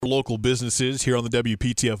Local businesses here on the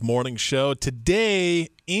WPTF Morning Show. Today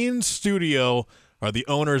in studio are the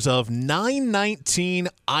owners of 919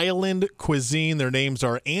 Island Cuisine. Their names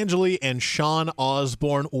are Angelee and Sean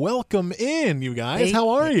Osbourne. Welcome in, you guys. How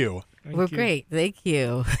are you? We're great. Thank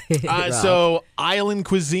you. So Island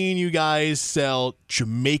Cuisine, you guys sell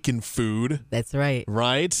Jamaican food. That's right.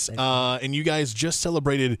 Right? And you guys just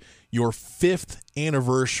celebrated your 5th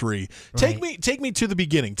anniversary. Right. Take me to the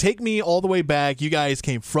beginning. Take me all the way back. You guys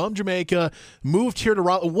came from Jamaica, moved here to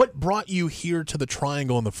Raleigh. What brought you here to the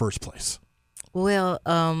Triangle in the first place? Well,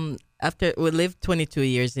 after we lived 22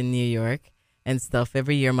 years in New York and stuff,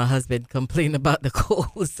 every year my husband complained about the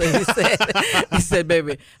cold. So he said,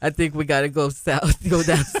 baby, I think we got to go south, go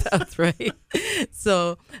down south, right?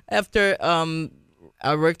 So after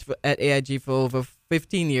I worked at AIG for over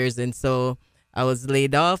 15 years, and so I was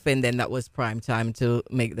laid off, and then that was prime time to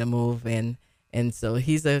make the move. And so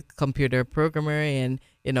he's a computer programmer, and,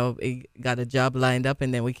 you know, he got a job lined up,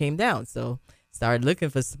 and then we came down. So started looking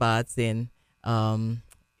for spots, and,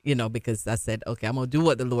 you know, because I said, okay, I'm going to do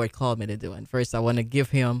what the Lord called me to do. And first I want to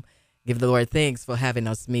give the Lord thanks for having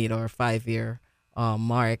us meet our 5-year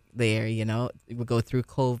mark there. You know, we go through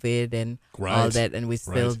COVID and all that, and we're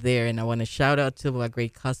still there. And I want to shout out to our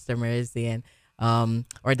great customers and our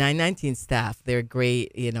 919 staff. They're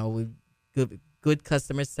great, you know, with good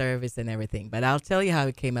customer service and everything. But I'll tell you how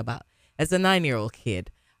it came about. As a 9-year-old kid,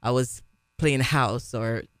 I was playing house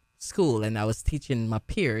or school, and I was teaching my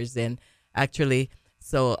peers. And actually,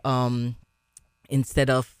 so instead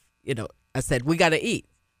of, you know, I said, we got to eat.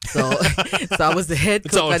 So I was the head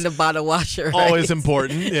cook and the bottle washer. Right? Always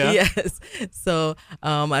important, yeah. Yes. So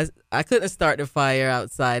I couldn't start the fire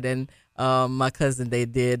outside, and my cousin, they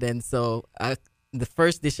did. And so the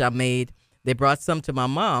first dish I made, they brought some to my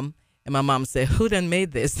mom, and my mom said, who done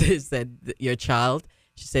made this? They said, your child.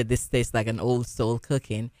 She said, this tastes like an old soul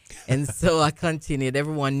cooking. And so I continued.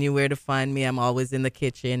 Everyone knew where to find me. I'm always in the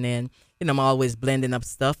kitchen, and, you know, I'm always blending up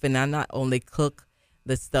stuff. And I not only cook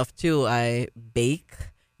the stuff, too, I bake.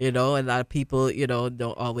 You know, a lot of people, you know,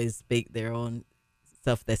 don't always bake their own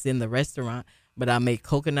stuff that's in the restaurant. But I make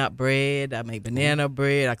coconut bread. I make banana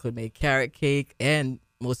bread. I could make carrot cake, and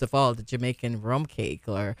most of all, the Jamaican rum cake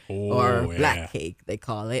or black cake, they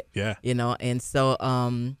call it. Yeah. You know, and so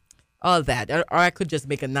all that. Or I could just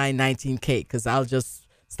make a 919 cake, because I'll just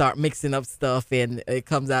start mixing up stuff and it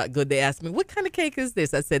comes out good. They ask me, what kind of cake is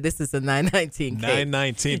this? I said, this is a 919 cake.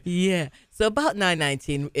 919. Yeah. So about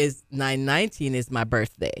 919 is my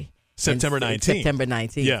birthday. September 19th. September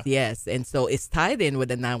 19th, yeah. Yes. And so it's tied in with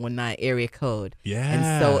the 919 area code. Yeah.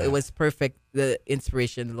 And so it was perfect. The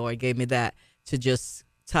inspiration the Lord gave me that to just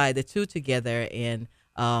tie the two together. And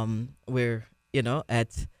we're, you know,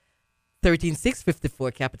 at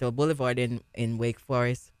 13654 Capitol Boulevard in Wake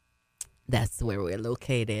Forest. That's where we're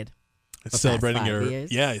located. It's celebrating your your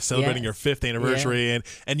 5th anniversary,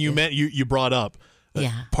 and you brought up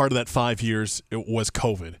part of that 5 years it was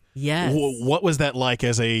COVID. Yes. What was that like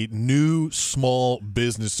as a new small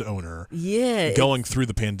business owner? Yeah, going through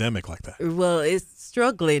the pandemic like that. Well, it's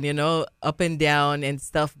struggling, you know, up and down and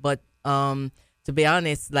stuff. But to be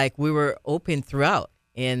honest, like, we were open throughout,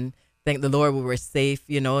 and thank the Lord we were safe.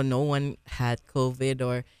 You know, no one had COVID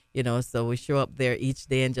or. You know, so we show up there each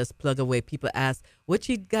day and just plug away. People ask, what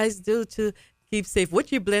you guys do to keep safe?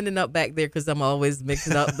 What you blending up back there? Because I'm always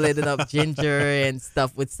mixing up, blending up ginger and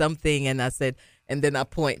stuff with something. And I said, and then I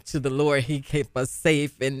point to the Lord. He kept us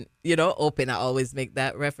safe and, you know, open. I always make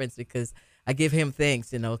that reference because I give him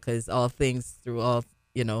thanks, you know, because all things through all,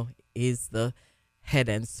 you know, he's the head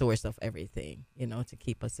and source of everything, you know, to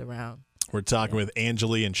keep us around. We're talking with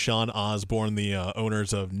Angelee and Sean Osbourne, the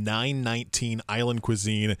owners of 919 Island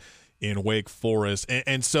Cuisine in Wake Forest.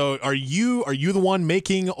 And so are you the one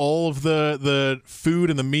making all of the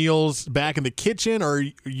food and the meals back in the kitchen, or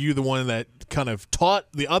are you the one that kind of taught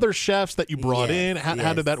the other chefs that you brought in?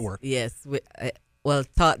 How did that work? Yes.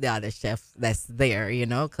 Taught the other chefs that's there, you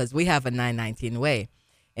know, because we have a 919 way.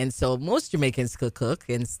 And so most Jamaicans could cook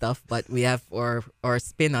and stuff, but we have our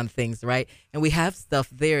spin on things, right? And we have stuff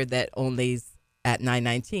there that only at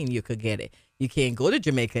 919 you could get it. You can't go to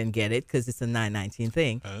Jamaica and get it because it's a 919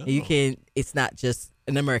 thing. Oh. You can. It's not just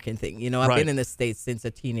an American thing. You know, I've been in the States since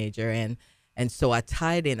a teenager, and so I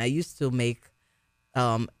tied in. I used to make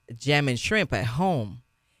jam and shrimp at home.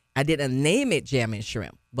 I didn't name it jam and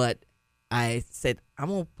shrimp, but I said, I'm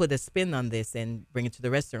going to put a spin on this and bring it to the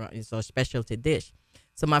restaurant. It's a specialty dish.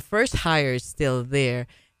 So my first hire is still there,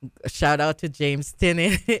 shout out to James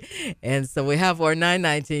Tinney. And so we have our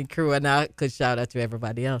 919 crew, and I could shout out to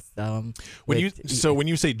everybody else. When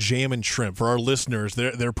you say jam and shrimp, for our listeners,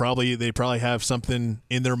 they probably have something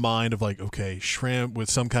in their mind of like, okay, shrimp with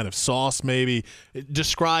some kind of sauce maybe.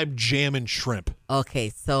 Describe jam and shrimp. Okay,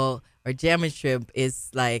 so our jam and shrimp is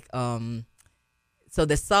like so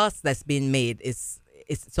the sauce that's being made is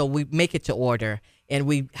so we make it to order, and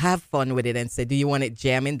we have fun with it and say, do you want it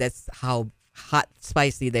jamming? That's how hot,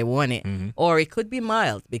 spicy they want it. Mm-hmm. Or it could be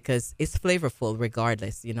mild because it's flavorful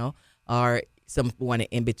regardless, or some want it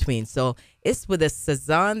in between. So it's with a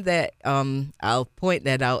Sazon that I'll point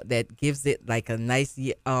that out, that gives it like a nice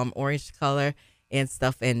orange color and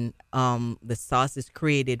stuff. And the sauce is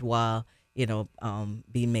created while,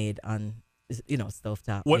 being made on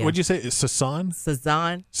stovetop. What would you say? Sazon?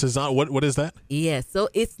 Sazon. What is that? Yeah, so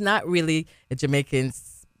it's not really a Jamaican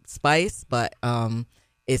spice, but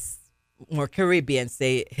it's more Caribbean,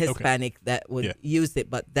 say Hispanic, that would use it.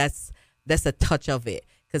 But that's a touch of it,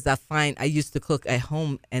 because I used to cook at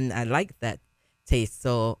home and I like that taste.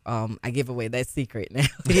 So I give away that secret now.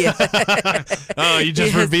 Oh, you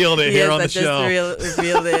just revealed it here on the show. Just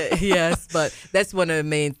revealed it. Yes, but that's one of the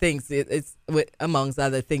main things. It's amongst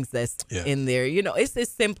other things that's in there.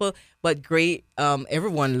 It's simple but great.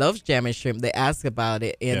 Everyone loves jam and shrimp. They ask about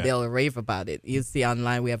it and they'll rave about it. You see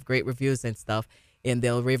online, we have great reviews and stuff, and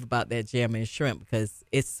they'll rave about that jam and shrimp because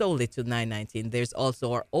it's solely to $9.19. There's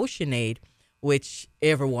also our Oceanade, which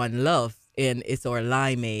everyone loves, and it's our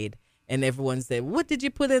limeade. And everyone said, "What did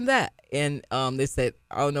you put in that?" And they said,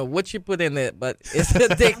 "I don't know what you put in it, but it's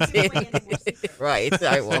addicting." Right,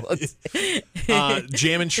 I won't.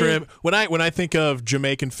 Jam and shrimp. When I think of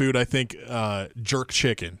Jamaican food, I think jerk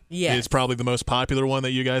chicken. Yes. Is probably the most popular one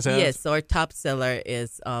that you guys have. Yes, so our top seller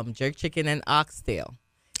is jerk chicken and oxtail.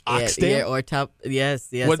 Oxtail? Yeah, or top. Yes.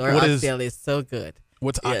 What oxtail is so good.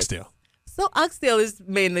 What's oxtail? So oxtail is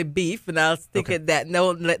mainly beef, and I'll stick at that.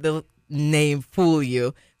 Don't let the name fool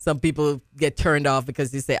you. Some people get turned off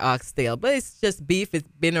because you say oxtail, but it's just beef. It's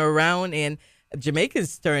been around, and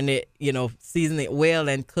Jamaicans turn it, season it well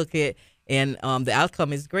and cook it, and the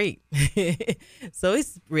outcome is great. So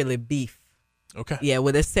it's really beef. Okay. Yeah,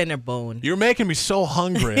 with a center bone. You're making me so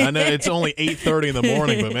hungry. I know it's only 8:30 in the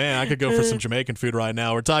morning, but man, I could go for some Jamaican food right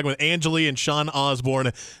now. We're talking with Angelee and Sean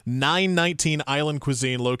Osbourne, 919 Island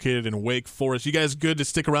Cuisine, located in Wake Forest. You guys good to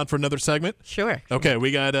stick around for another segment? Sure. Okay,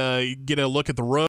 we got to get a look at the road.